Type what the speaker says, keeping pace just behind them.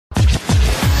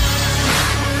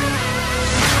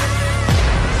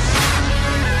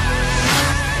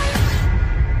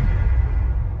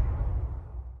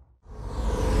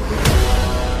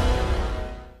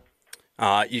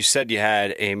You said you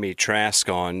had Amy Trask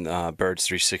on Birds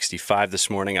 365 this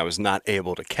morning. I was not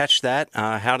able to catch that.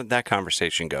 How did that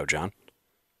conversation go, John?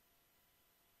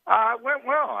 Went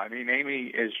well. I mean, Amy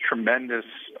is tremendous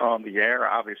on the air.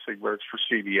 Obviously works for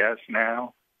CBS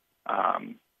now.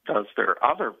 Does their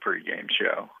other pregame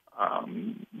show,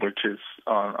 which is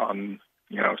on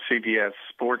CBS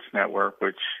Sports Network,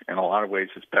 which in a lot of ways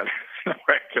is better than a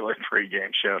regular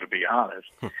pregame show, to be honest.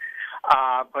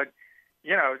 But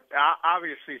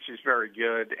obviously she's very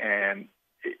good, and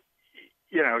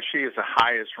she is the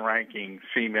highest-ranking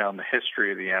female in the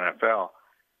history of the NFL,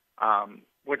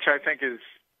 which I think is,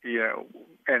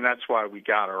 and that's why we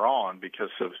got her on,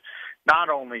 because of not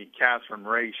only Catherine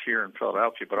Race here in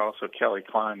Philadelphia, but also Kelly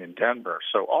Klein in Denver.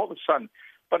 So all of a sudden,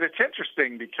 but it's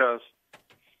interesting because,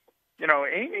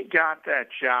 Amy got that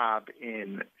job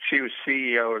she was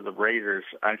CEO of the Raiders,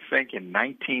 I think, in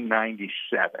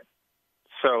 1997.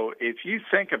 So if you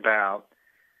think about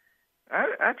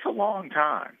that's a long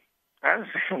time. That is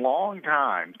a long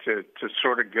time to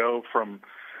sort of go from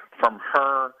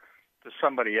her to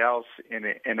somebody else in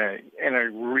a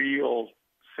real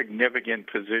significant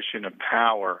position of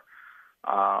power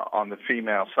on the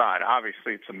female side.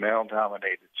 Obviously, it's a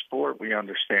male-dominated sport. We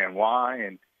understand why,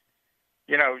 and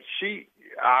she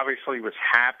obviously was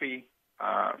happy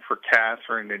for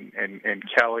Catherine and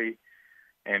Kelly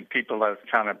and people that have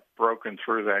kind of broken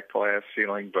through that glass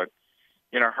ceiling. But,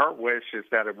 her wish is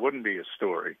that it wouldn't be a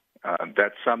story,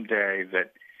 that someday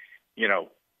that,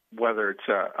 whether it's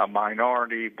a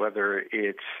minority, whether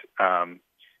it's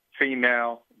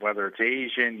female, whether it's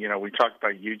Asian, we talked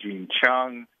about Eugene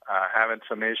Chung having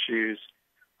some issues,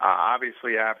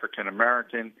 obviously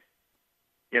African-American,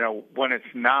 when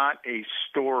it's not a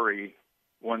story,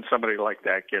 when somebody like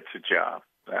that gets a job,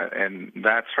 and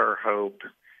that's her hope.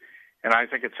 And I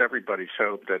think it's everybody's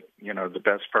hope that, the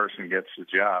best person gets the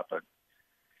job. But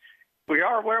we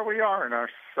are where we are in our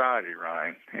society,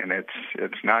 Ryan, and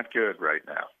it's not good right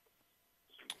now.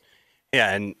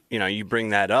 Yeah, and, you bring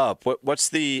that up. What's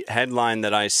the headline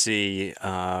that I see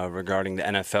regarding the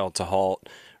NFL to halt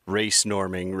race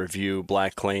norming review,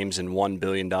 black claims, and $1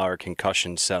 billion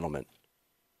concussion settlement?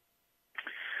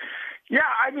 Yeah,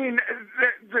 I mean,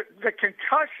 the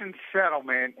concussion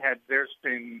settlement there's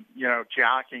been,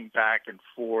 jockeying back and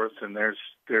forth, and there's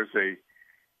a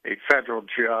federal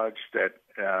judge that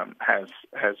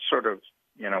has sort of,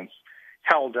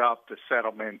 held up the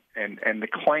settlement, and the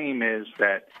claim is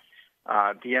that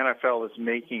the NFL is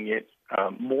making it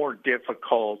more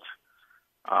difficult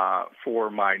for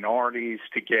minorities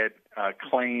to get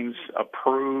claims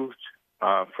approved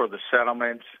for the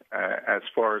settlement as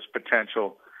far as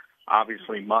potential,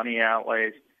 obviously, money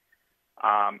outlays.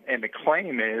 And the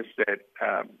claim is that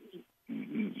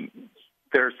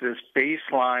there's this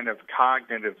baseline of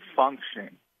cognitive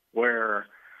function where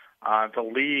the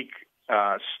league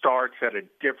starts at a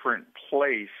different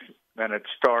place than it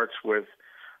starts with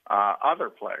other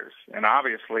players. And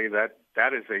obviously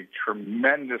that is a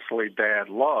tremendously bad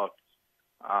look.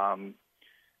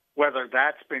 Whether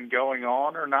that's been going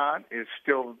on or not is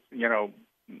still,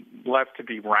 left to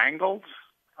be wrangled.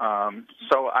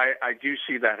 So I do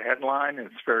see that headline.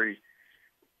 It's very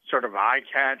sort of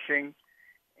eye-catching,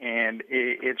 and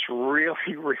it's really,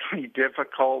 really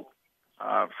difficult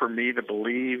for me to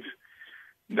believe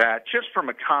that just from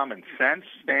a common sense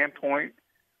standpoint,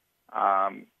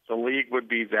 the league would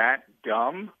be that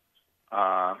dumb.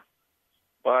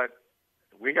 But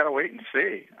we got to wait and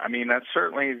see. I mean, that's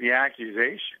certainly the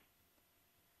accusation.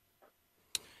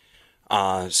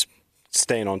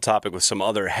 Staying on topic with some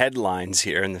other headlines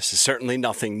here, and this is certainly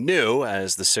nothing new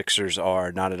as the Sixers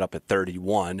are knotted up at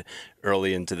 31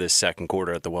 early into this second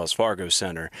quarter at the Wells Fargo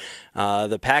Center.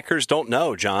 The Packers don't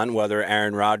know, John, whether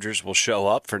Aaron Rodgers will show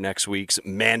up for next week's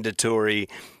mandatory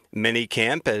mini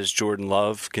camp as Jordan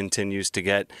Love continues to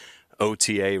get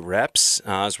OTA reps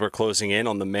as we're closing in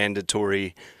on the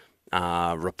mandatory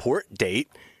report date.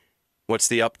 What's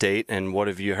the update, and what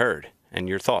have you heard and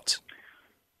your thoughts?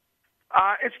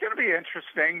 It's going to be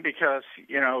interesting because,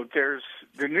 there's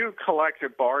the new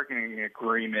collective bargaining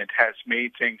agreement has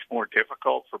made things more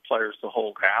difficult for players to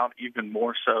hold out, even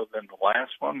more so than the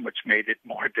last one, which made it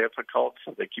more difficult.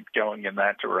 So they keep going in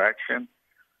that direction.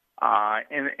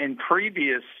 In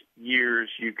previous years,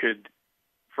 you could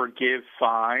forgive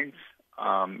fines,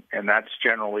 and that's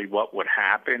generally what would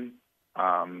happen.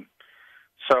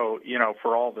 So,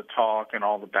 for all the talk and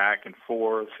all the back and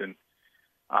forth and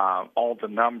all the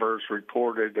numbers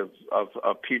reported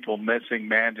of people missing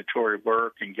mandatory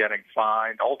work and getting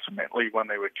fined, ultimately when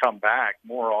they would come back,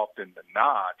 more often than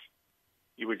not,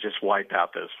 you would just wipe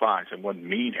out those fines and wouldn't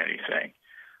mean anything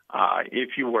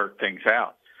if you work things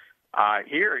out.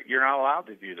 Here, you're not allowed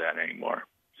to do that anymore.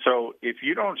 So if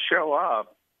you don't show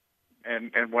up,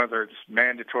 and whether it's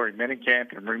mandatory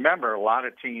minicamp, and remember, a lot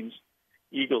of teams,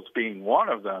 Eagles being one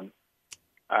of them,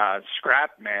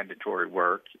 scrap mandatory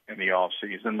work in the off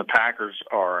season. The Packers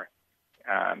are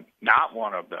not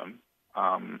one of them.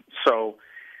 So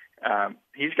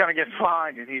he's going to get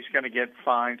fined, and he's going to get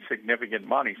fined significant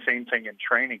money. Same thing in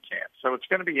training camp. So it's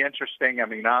going to be interesting. I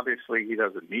mean, obviously he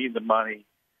doesn't need the money.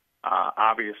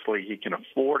 Obviously he can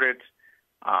afford it.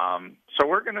 So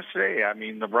we're going to see. I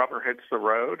mean, the rubber hits the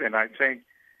road, and I think,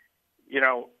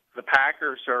 the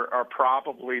Packers are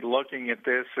probably looking at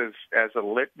this as a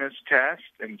litmus test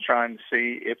and trying to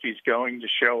see if he's going to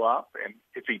show up. And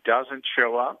if he doesn't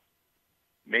show up,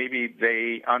 maybe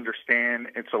they understand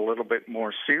it's a little bit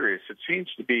more serious. It seems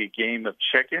to be a game of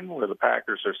chicken where the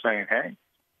Packers are saying, hey,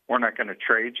 we're not going to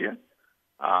trade you.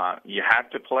 You have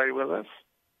to play with us.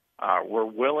 We're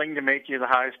willing to make you the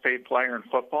highest paid player in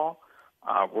football.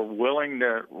 We're willing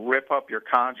to rip up your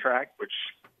contract, which,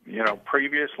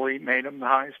 previously made him the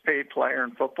highest paid player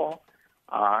in football.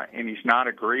 And he's not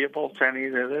agreeable to any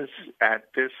of this at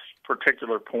this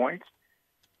particular point.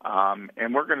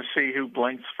 And we're going to see who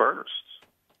blinks first.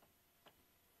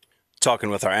 Talking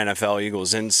with our NFL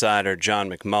Eagles insider, John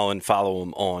McMullen. Follow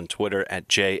him on Twitter at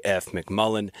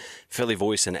JFMcMullen,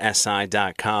 PhillyVoice and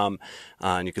SI.com.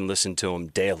 And you can listen to him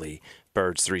daily,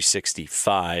 Birds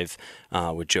 365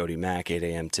 with Jody Mack, 8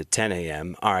 a.m. to 10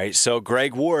 a.m. All right, so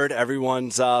Greg Ward,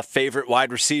 everyone's favorite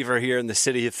wide receiver here in the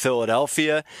city of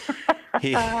Philadelphia.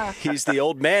 He's the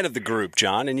old man of the group,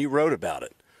 John, and you wrote about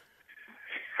it.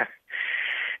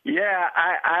 Yeah,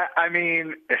 I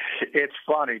mean, it's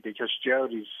funny because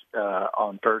Jody's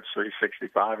on Birds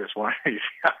 365 is one of these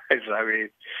guys. I mean,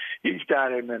 he's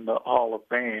got him in the Hall of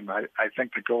Fame. I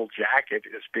think the gold jacket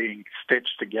is being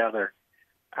stitched together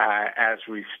as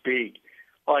we speak.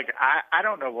 Like, I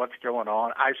don't know what's going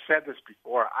on. I've said this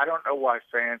before. I don't know why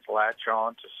fans latch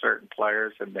on to certain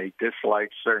players and they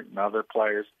dislike certain other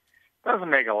players. It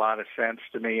doesn't make a lot of sense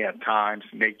to me at times,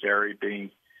 Nick Gary being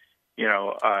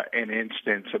an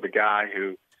instance of a guy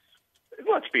who,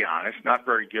 let's be honest, not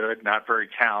very good, not very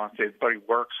talented, but he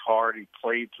works hard. He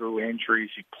played through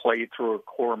injuries. He played through a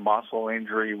core muscle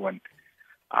injury when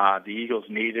the Eagles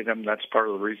needed him. That's part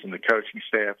of the reason the coaching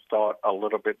staff thought a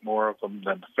little bit more of him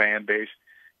than the fan base.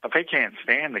 But they can't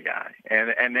stand the guy.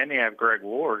 And then you have Greg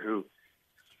Ward, who,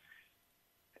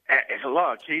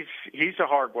 look, he's a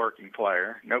hard-working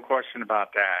player, no question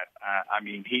about that. I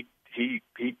mean, he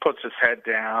puts his head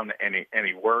down and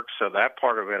he works, so that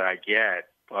part of it I get.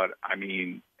 But I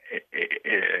mean,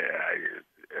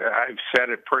 I've said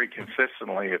it pretty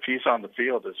consistently. If he's on the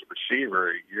field as a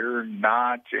receiver, you're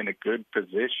not in a good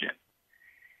position,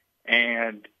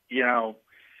 and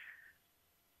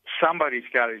somebody's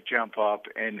got to jump up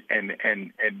and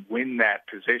win that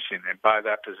position. And by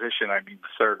that position, I mean the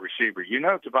third receiver.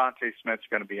 Devontae Smith's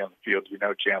going to be on the field.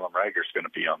 Jalen Reagor's going to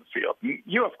be on the field.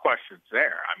 You have questions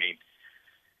there. I mean,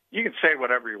 you can say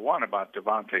whatever you want about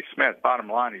Devontae Smith. Bottom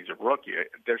line, he's a rookie.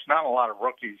 There's not a lot of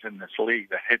rookies in this league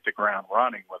that hit the ground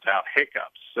running without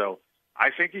hiccups. So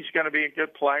I think he's going to be a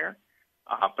good player,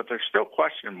 but there's still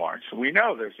question marks. We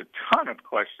know there's a ton of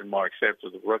question marks after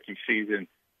the rookie season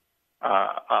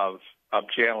of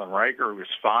Jalen Reagor, who was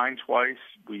fined twice.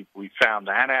 We found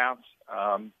that out.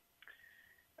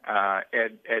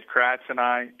 Ed Kratz and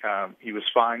I, he was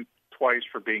fined twice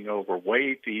for being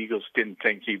overweight. The Eagles didn't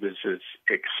think he was as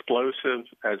explosive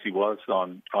as he was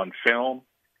on film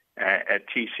at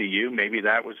TCU. Maybe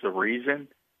that was the reason.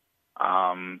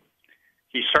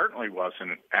 He certainly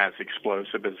wasn't as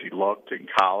explosive as he looked in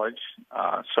college.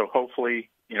 So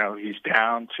hopefully, he's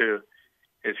down to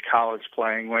his college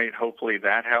playing weight. Hopefully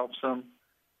that helps him.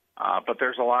 But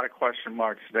there's a lot of question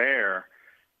marks there.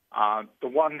 The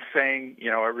one thing,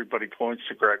 everybody points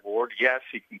to Greg Ward. Yes,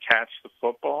 he can catch the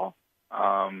football.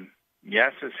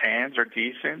 Yes, his hands are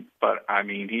decent, but, I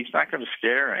mean, he's not going to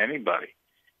scare anybody.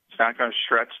 He's not going to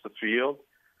stretch the field.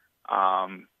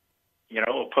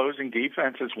 Opposing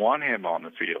defenses want him on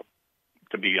the field,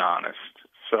 to be honest.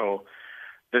 So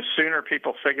the sooner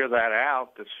people figure that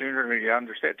out, the sooner you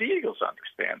understand. The Eagles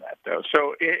understand that, though.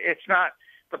 So it's not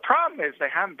 – the problem is they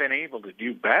haven't been able to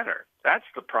do better. That's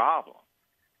the problem.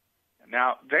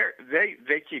 Now,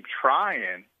 they keep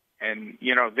trying, and,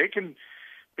 they can –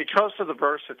 because of the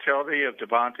versatility of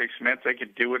Devontae Smith, they can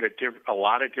do it a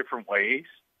lot of different ways,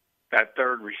 that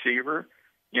third receiver.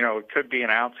 It could be an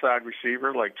outside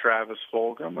receiver like Travis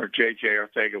Fulgham or J.J.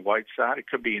 Arcega-Whiteside. It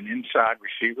could be an inside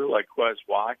receiver like Quez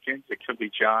Watkins. It could be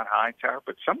John Hightower.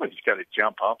 But somebody's got to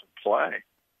jump up and play,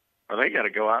 or they got to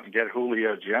go out and get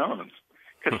Julio Jones.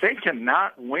 because they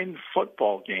cannot win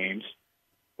football games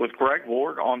with Greg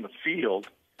Ward on the field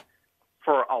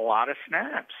for a lot of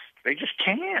snaps. They just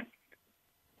can't.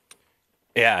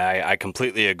 Yeah, I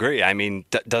completely agree. I mean,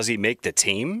 does he make the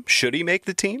team? Should he make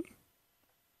the team?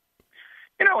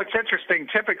 It's interesting.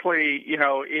 Typically,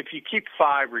 if you keep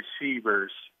 5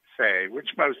 receivers, say,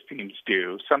 which most teams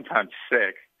do, sometimes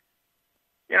 6,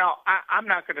 I'm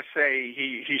not going to say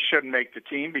he shouldn't make the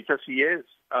team because he is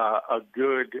a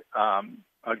good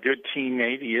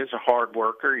teammate. He is a hard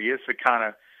worker. He is the kind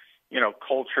of,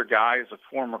 culture guy. As a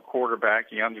former quarterback,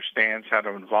 he understands how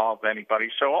to involve anybody.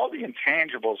 So all the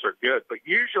intangibles are good. But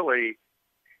usually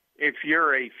if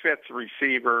you're a 5th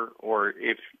receiver or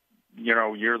if,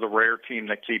 you're the rare team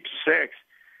that keeps 6,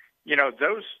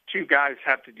 those 2 guys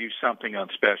have to do something on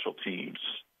special teams.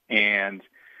 And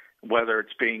whether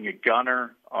it's being a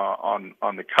gunner on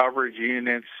the coverage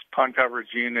units, punt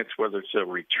coverage units, whether it's a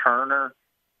returner,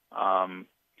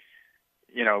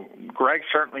 Greg's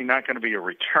certainly not going to be a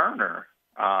returner.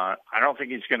 I don't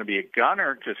think he's going to be a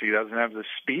gunner because he doesn't have the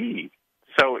speed.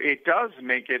 So it does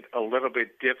make it a little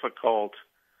bit difficult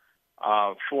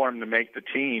for him to make the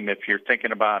team if you're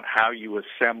thinking about how you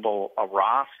assemble a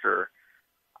roster.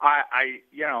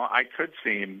 I could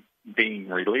see him being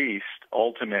released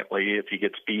ultimately if he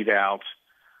gets beat out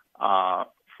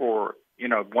for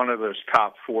one of those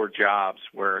top 4 jobs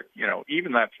where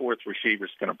even that 4th receiver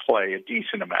is going to play a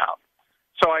decent amount.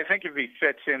 So I think if he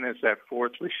fits in as that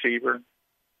 4th receiver,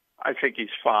 I think he's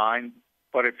fine.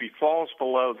 But if he falls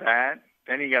below that,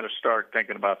 then you got to start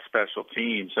thinking about special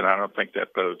teams, and I don't think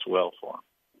that bodes well for him.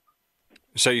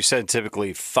 So you said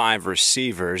typically 5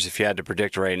 receivers. If you had to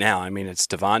predict right now, I mean, it's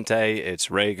Devontae, it's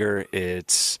Rager,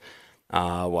 it's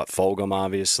Fulgham,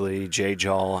 obviously,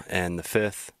 J-Jaw, and the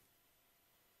 5th.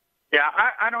 Yeah,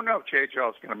 I don't know if J-Jaw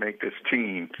is going to make this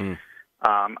team. In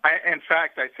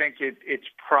fact, I think it's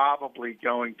probably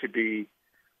going to be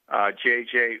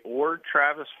J.J. or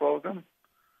Travis Fulgham.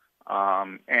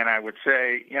 And I would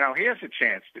say, he has a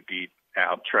chance to beat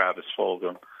out Travis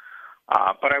Fulgham.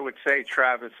 But I would say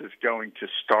Travis is going to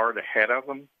start ahead of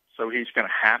him, so he's going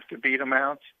to have to beat him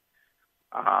out.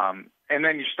 And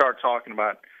then you start talking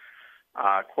about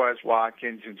Quez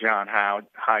Watkins and John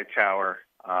Hightower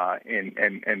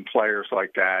and players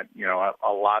like that.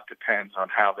 A lot depends on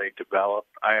how they develop.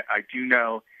 I do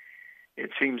know it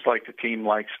seems like the team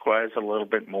likes Quez a little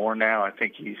bit more now. I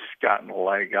think he's gotten a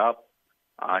leg up.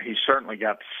 He's certainly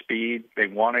got the speed. They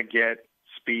want to get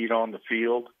speed on the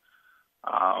field.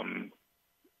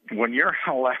 When you're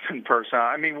an 11 personnel,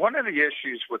 I mean, one of the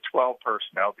issues with 12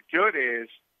 personnel, the good is,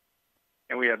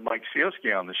 and we had Mike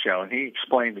Sealski on the show, and he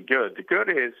explained the good. The good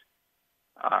is,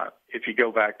 if you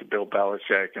go back to Bill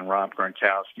Belichick and Rob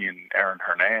Gronkowski and Aaron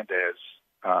Hernandez,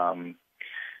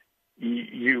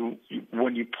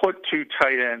 when you put 2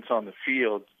 tight ends on the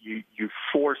field, you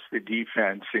force the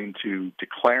defense into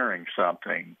declaring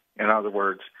something. In other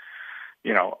words,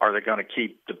 are they going to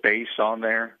keep the base on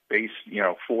there? Base,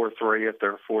 4-3 if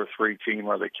they're a 4-3 team.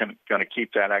 Are they going to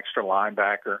keep that extra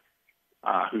linebacker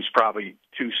who's probably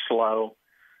too slow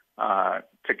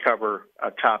to cover a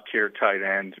top-tier tight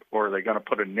end? Or are they going to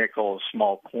put a nickel, a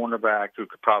small cornerback who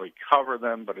could probably cover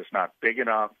them but is not big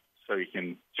enough so you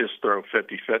can just throw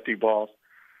 50-50 balls?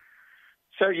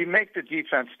 So you make the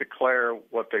defense declare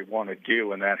what they want to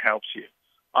do, and that helps you.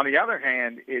 On the other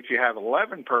hand, if you have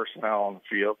 11 personnel on the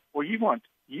field, well, you want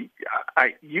to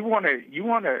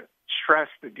stress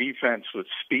the defense with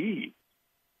speed,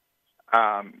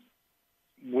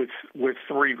 with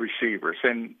 3 receivers,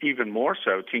 and even more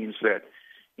so teams that,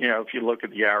 if you look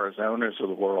at the Arizonas of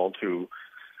the world who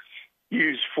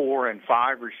use 4 and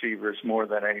 5 receivers more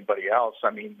than anybody else. I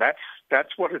mean,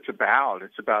 that's what it's about.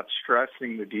 It's about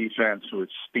stressing the defense with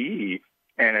speed.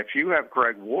 And if you have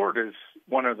Greg Ward as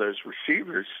one of those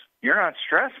receivers, you're not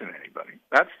stressing anybody.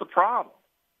 That's the problem.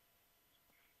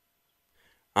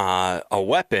 A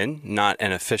weapon, not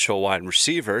an official wide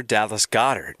receiver, Dallas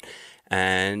Goedert.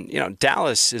 And,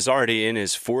 Dallas is already in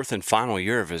his 4th and final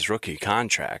year of his rookie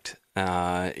contract.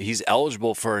 He's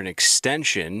eligible for an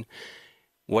extension.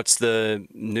 What's the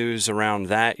news around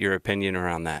that, your opinion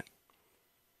around that?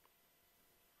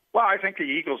 Well, I think the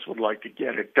Eagles would like to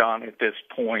get it done at this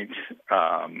point,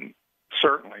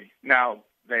 certainly. Now,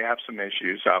 they have some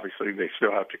issues. Obviously, they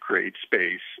still have to create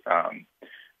space.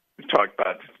 We talked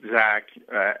about Zach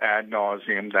ad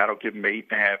nauseum. That'll give them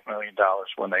 $8.5 million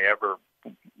when they ever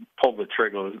pull the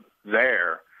trigger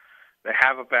there. They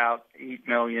have about $8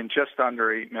 million, just under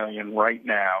 $8 million right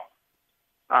now.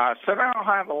 So they don't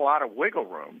have a lot of wiggle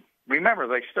room. Remember,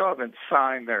 they still haven't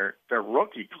signed their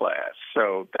rookie class,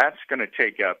 so that's going to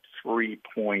take up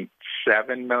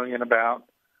 $3.7 million about.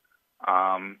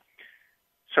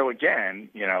 So again,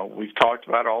 we've talked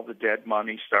about all the dead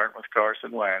money starting with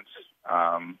Carson Wentz.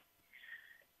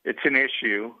 It's an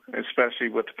issue, especially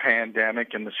with the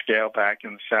pandemic and the scale back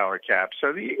in the salary cap.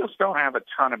 So the Eagles don't have a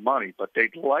ton of money, but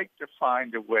they'd like to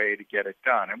find a way to get it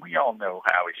done. And we all know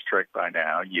Howie's trick by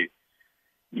now. You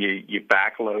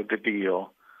backload the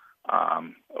deal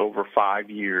over 5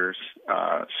 years,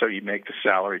 so you make the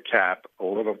salary cap a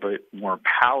little bit more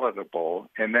palatable.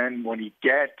 And then when you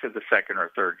get to the second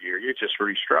or third year, you just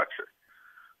restructure.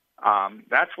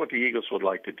 That's what the Eagles would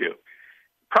like to do.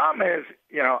 Problem is,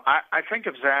 I think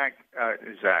of Zach,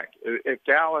 if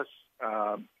Dallas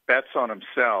bets on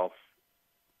himself,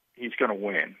 he's going to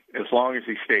win as long as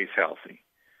he stays healthy.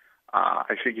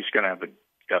 I think he's going to have a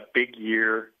big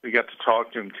year. We got to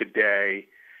talk to him today.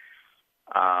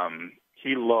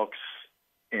 He looks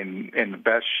in the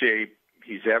best shape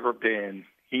he's ever been.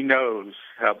 He knows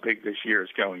how big this year is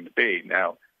going to be.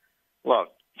 Now, look,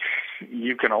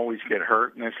 you can always get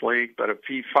hurt in this league, but if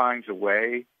he finds a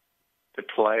way to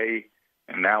play,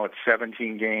 and now it's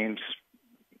 17 games,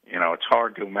 it's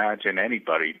hard to imagine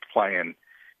anybody playing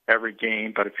every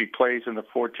game, but if he plays in the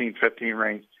 14, 15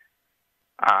 range,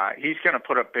 he's going to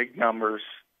put up big numbers,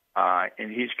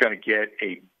 and he's going to get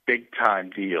a big-time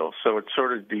deal. So it's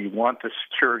sort of, do you want the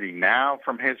security now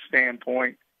from his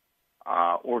standpoint,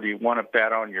 or do you want to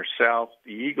bet on yourself?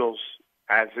 The Eagles,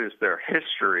 as is their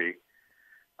history,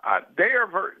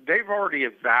 they've already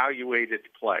evaluated the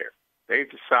player. They've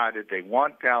decided they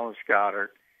want Dallas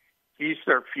Goedert. He's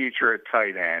their future at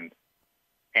tight end,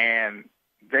 and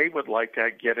they would like to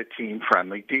get a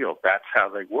team-friendly deal. That's how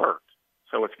they work.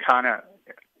 So it's kind of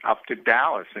up to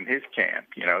Dallas and his camp.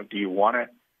 Do you want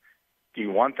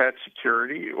that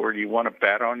security, or do you want to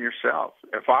bet on yourself?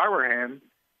 If I were him,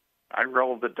 I'd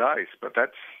roll the dice. But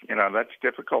that's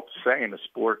difficult to say in a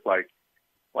sport like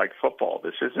football.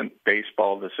 This isn't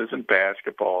baseball. This isn't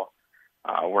basketball,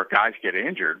 where guys get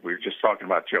injured. We were just talking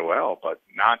about Joel, but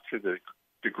not to the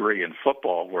degree in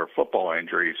football, where football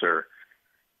injuries are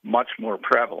much more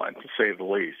prevalent, to say the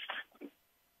least.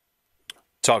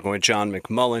 Talking with John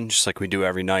McMullen, just like we do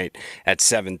every night at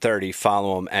 7:30.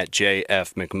 Follow him at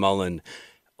JF McMullen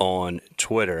on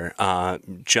Twitter.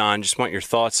 John, just want your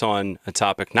thoughts on a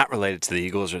topic not related to the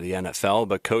Eagles or the NFL,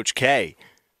 but Coach K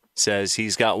says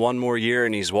he's got one more year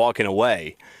and he's walking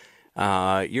away.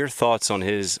 Your thoughts on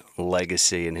his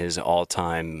legacy and his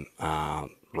all-time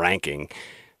ranking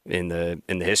in the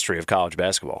history of college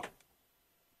basketball?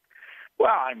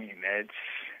 Well, I mean,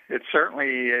 it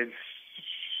certainly is.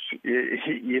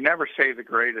 You never say the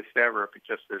greatest ever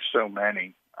because there's so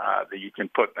many that you can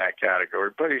put in that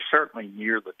category, but he's certainly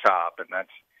near the top. And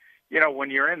that's, when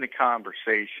you're in the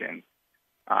conversation,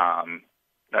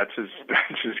 that's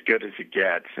as good as it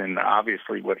gets. And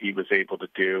obviously what he was able to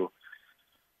do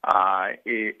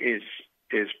is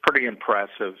pretty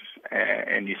impressive.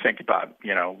 And you think about,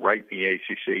 right in the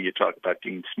ACC, you talk about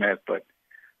Dean Smith, but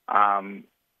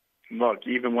look,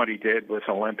 even what he did with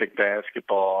Olympic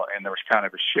basketball, and there was kind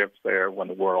of a shift there when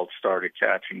the world started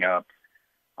catching up.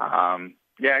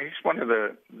 He's one of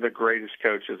the greatest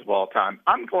coaches of all time.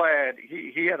 I'm glad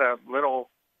he had a little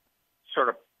sort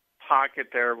of pocket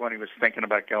there when he was thinking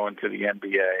about going to the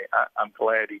NBA. I'm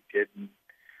glad he didn't,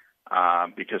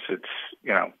 because it's,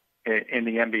 in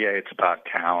the NBA, it's about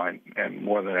talent and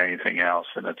more than anything else,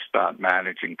 and it's about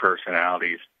managing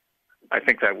personalities. I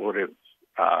think that would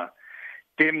have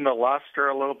dimmed the luster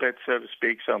a little bit, so to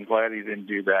speak, so I'm glad he didn't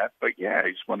do that. But, yeah,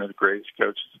 he's one of the greatest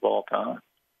coaches of all time.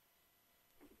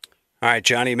 All right,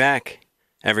 Johnny Mac,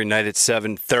 every night at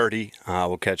 7:30.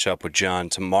 We'll catch up with John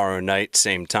tomorrow night,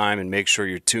 same time, and make sure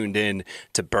you're tuned in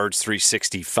to Birds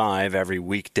 365 every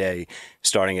weekday,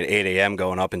 starting at 8 a.m.,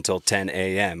 going up until 10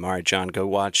 a.m. All right, John, go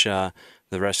watch the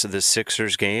rest of the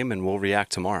Sixers game, and we'll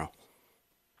react tomorrow.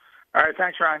 All right,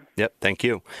 thanks, Ryan. Yep, thank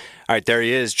you. All right, there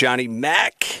he is, Johnny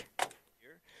Mac.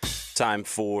 Time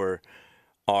for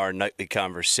our nightly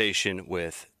conversation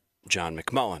with John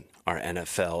McMullen, our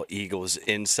NFL Eagles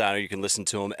insider. You can listen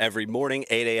to him every morning,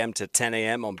 8 a.m. to 10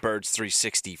 a.m. on Birds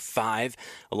 365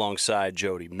 alongside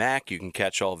Jody Mack. You can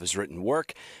catch all of his written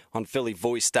work on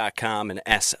phillyvoice.com and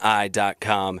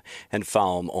si.com and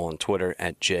follow him on Twitter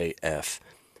at JF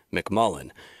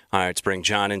McMullen. All right, let's bring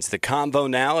John into the convo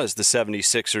now as the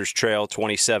 76ers trail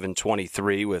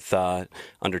 27-23 with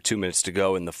under 2 minutes to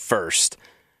go in the first.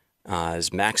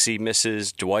 As Maxey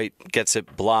misses, Dwight gets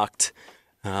it blocked.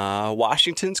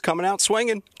 Washington's coming out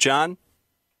swinging. John,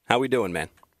 how we doing, man?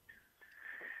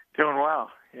 Doing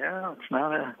well. Yeah, it's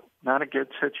not a good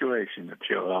situation that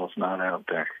Joel's not out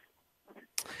there.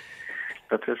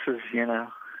 But this is,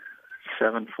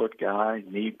 7-foot guy,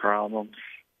 knee problems.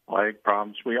 leg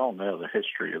problems. We all know the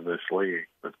history of this league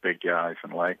with big guys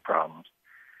and leg problems.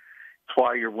 That's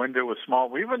why your window is small.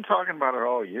 We've been talking about it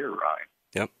all year, Ryan.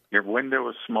 Yep. Your window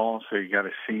is small, so you got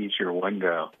to seize your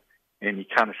window, and you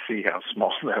kind of see how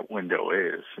small that window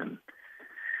is. And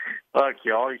look,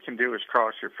 all you can do is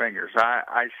cross your fingers.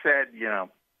 I said,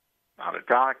 not a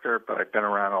doctor, but I've been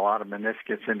around a lot of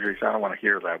meniscus injuries. I don't want to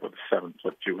hear that with a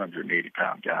 7-foot,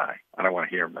 280-pound guy. I don't want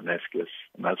to hear meniscus,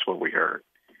 and that's what we heard.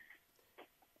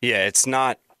 Yeah, it's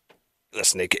not.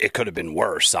 Listen, it could have been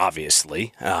worse,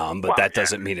 obviously, but that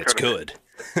doesn't mean it's good.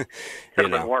 Could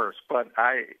have been worse, but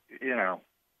a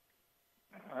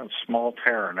small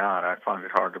tear or not, I find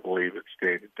it hard to believe it's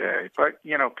day to day. But,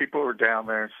 people were down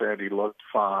there and said he looked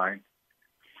fine.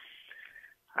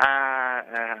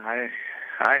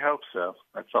 I hope so.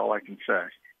 That's all I can say.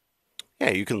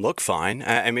 Yeah, you can look fine.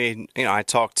 I mean, I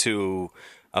talked to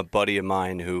a buddy of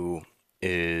mine who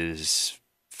is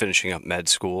finishing up med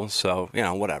school, so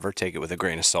whatever, take it with a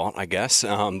grain of salt, I guess.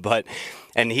 And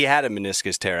he had a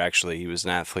meniscus tear. Actually, he was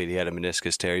an athlete. He had a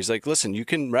meniscus tear. He's like, listen, you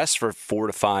can rest for 4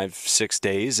 to 5, 6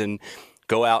 days and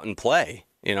go out and play.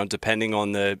 Depending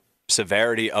on the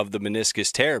severity of the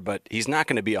meniscus tear, but he's not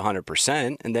going to be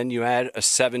 100%. And then you had a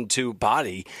 7'2"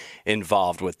 body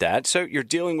involved with that. So you're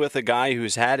dealing with a guy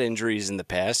who's had injuries in the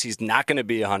past. He's not going to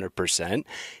be 100%.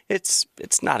 It's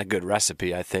not a good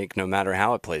recipe, I think, no matter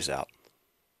how it plays out.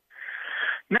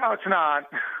 No, it's not.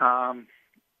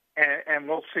 And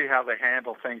we'll see how they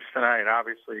handle things tonight.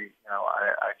 Obviously,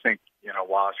 I think,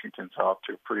 Washington's off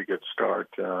to a pretty good start.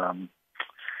 And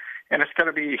it's going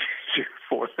to be easier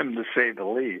for them, to say the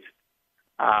least.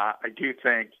 I do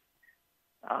think,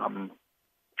 the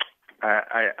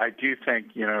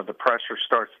pressure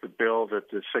starts to build if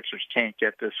the Sixers can't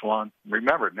get this one.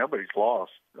 Remember, nobody's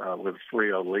lost with a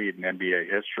 3-0 lead in NBA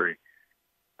history.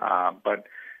 But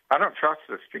I don't trust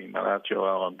this team without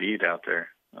Joel Embiid out there.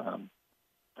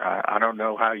 I don't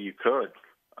know how you could,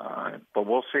 but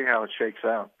we'll see how it shakes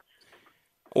out.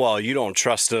 Well, you don't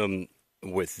trust them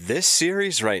with this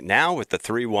series right now with the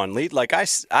 3-1 lead. Like I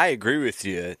agree with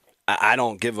you. I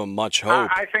don't give them much hope.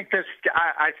 I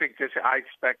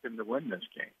expect them to win this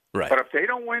game. Right. But if they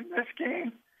don't win this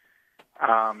game,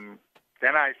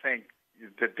 then I think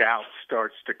the doubt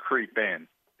starts to creep in,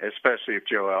 especially if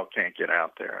Joel can't get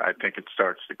out there. I think it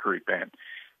starts to creep in.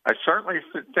 I certainly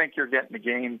think you're getting to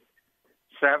Game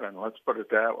 7. Let's put it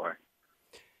that way.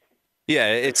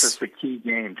 Yeah, this is the key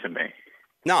game to me.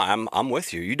 No, I'm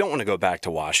with you. You don't want to go back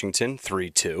to Washington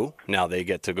 3-2. Now they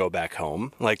get to go back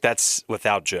home. Like, that's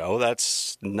without Joe.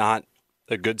 That's not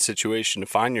a good situation to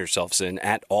find yourselves in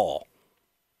at all.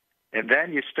 And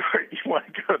then you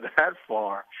want to go that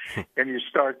far, and you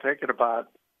start thinking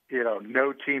about,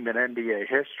 no team in NBA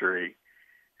history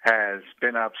has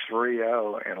been up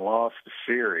 3-0 and lost a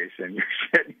series, and you're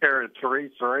sitting here at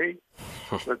 3-3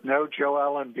 with no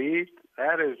Joel Embiid.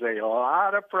 That is a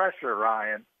lot of pressure,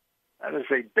 Ryan. That is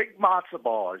a big matzo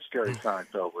ball, as Jerry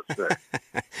Seinfeld would say.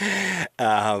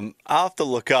 I'll have to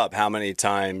look up how many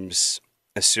times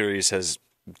a series has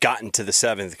gotten to the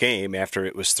 7th game after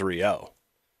it was 3-0.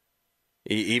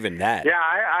 Even that. Yeah,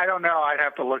 I don't know. I'd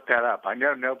have to look that up. I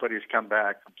know nobody's come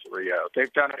back from 3-0.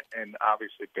 They've done it in,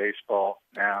 obviously, baseball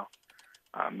now.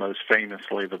 Most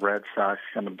famously, the Red Sox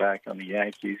coming back on the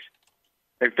Yankees.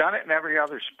 They've done it in every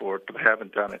other sport, but they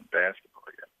haven't done it in basketball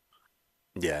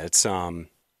yet. Yeah,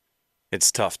 it's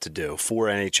tough to do. 4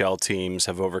 NHL teams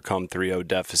have overcome 3-0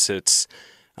 deficits.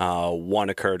 1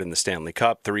 occurred in the Stanley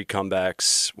Cup. 3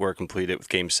 comebacks were completed with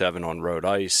Game 7 on road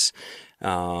ice.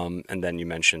 And then you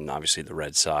mentioned, obviously, the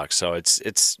Red Sox. So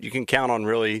it's you can count on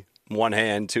really 1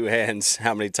 hand, 2 hands,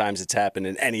 how many times it's happened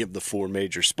in any of the 4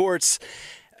 major sports,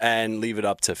 and leave it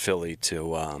up to Philly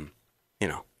to,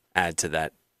 add to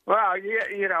that. Well,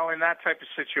 in that type of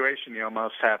situation, you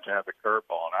almost have to have a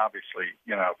curveball. And obviously,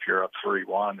 if you're up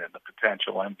 3-1 and the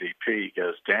potential MVP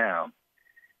goes down,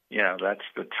 that's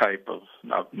the type of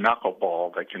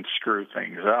knuckleball that can screw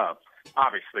things up.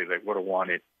 Obviously, they would have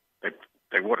wanted,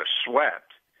 they would have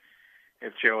swept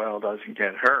if Joel doesn't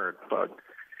get hurt. But,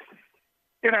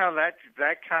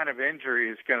 that kind of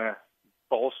injury is going to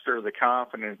bolster the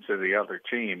confidence of the other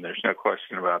team. There's no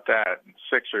question about that. And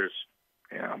Sixers,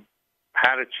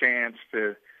 had a chance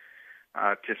to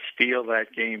steal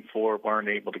that Game 4, weren't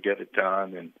able to get it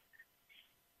done, and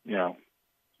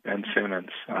Ben Simmons.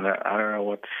 I don't know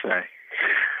what to say.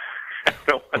 I don't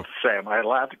know what to say. Am I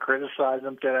allowed to criticize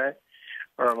him today,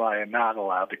 or am I not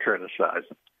allowed to criticize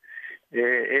him?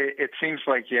 It seems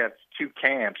like you have 2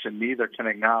 camps, and neither can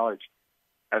acknowledge.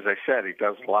 As I said, he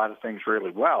does a lot of things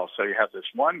really well. So you have this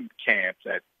one camp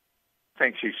that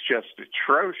thinks he's just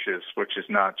atrocious, which is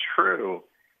not true.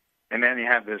 And then you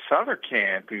have this other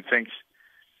camp who thinks,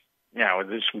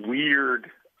 this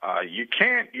weird, you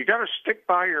got to stick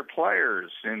by your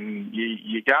players, and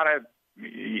you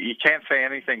can't say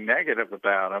anything negative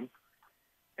about them.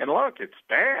 And look, it's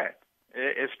bad,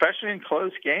 especially in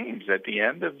close games. At the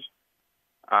end of,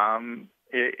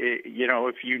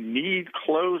 if you need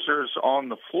closers on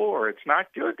the floor, it's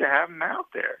not good to have them out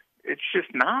there. It's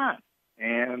just not.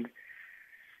 And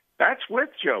that's with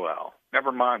Joel.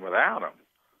 Never mind without him.